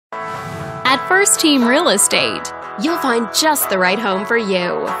At First Team Real Estate, you'll find just the right home for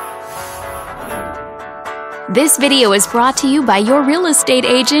you. This video is brought to you by your real estate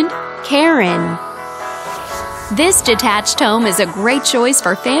agent, Karen. This detached home is a great choice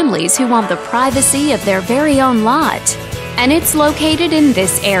for families who want the privacy of their very own lot, and it's located in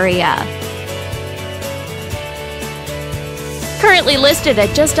this area. Currently listed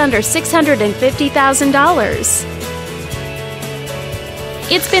at just under $650,000.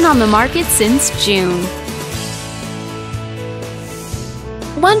 It's been on the market since June.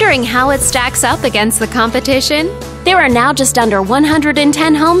 Wondering how it stacks up against the competition? There are now just under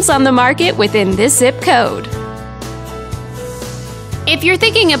 110 homes on the market within this zip code. If you're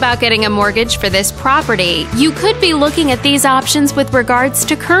thinking about getting a mortgage for this property, you could be looking at these options with regards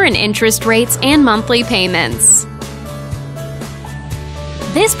to current interest rates and monthly payments.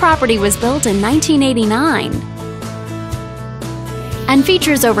 This property was built in 1989 and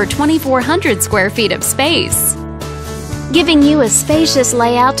features over 2,400 square feet of space, giving you a spacious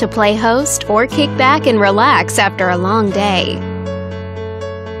layout to play host or kick back and relax after a long day.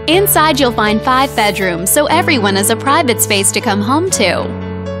 Inside you'll find 5 bedrooms, so everyone has a private space to come home to,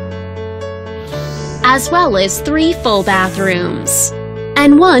 as well as 3 full bathrooms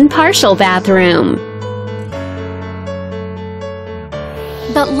and 1 partial bathroom.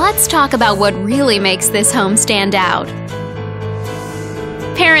 But let's talk about what really makes this home stand out.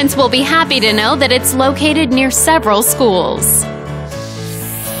 Parents will be happy to know that it's located near several schools.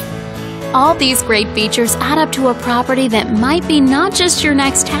 All these great features add up to a property that might be not just your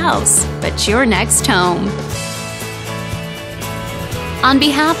next house, but your next home. On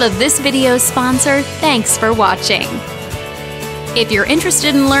behalf of this video's sponsor, thanks for watching. If you're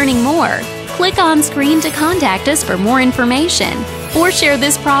interested in learning more, click on screen to contact us for more information or share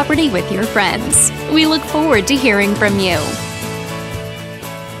this property with your friends. We look forward to hearing from you.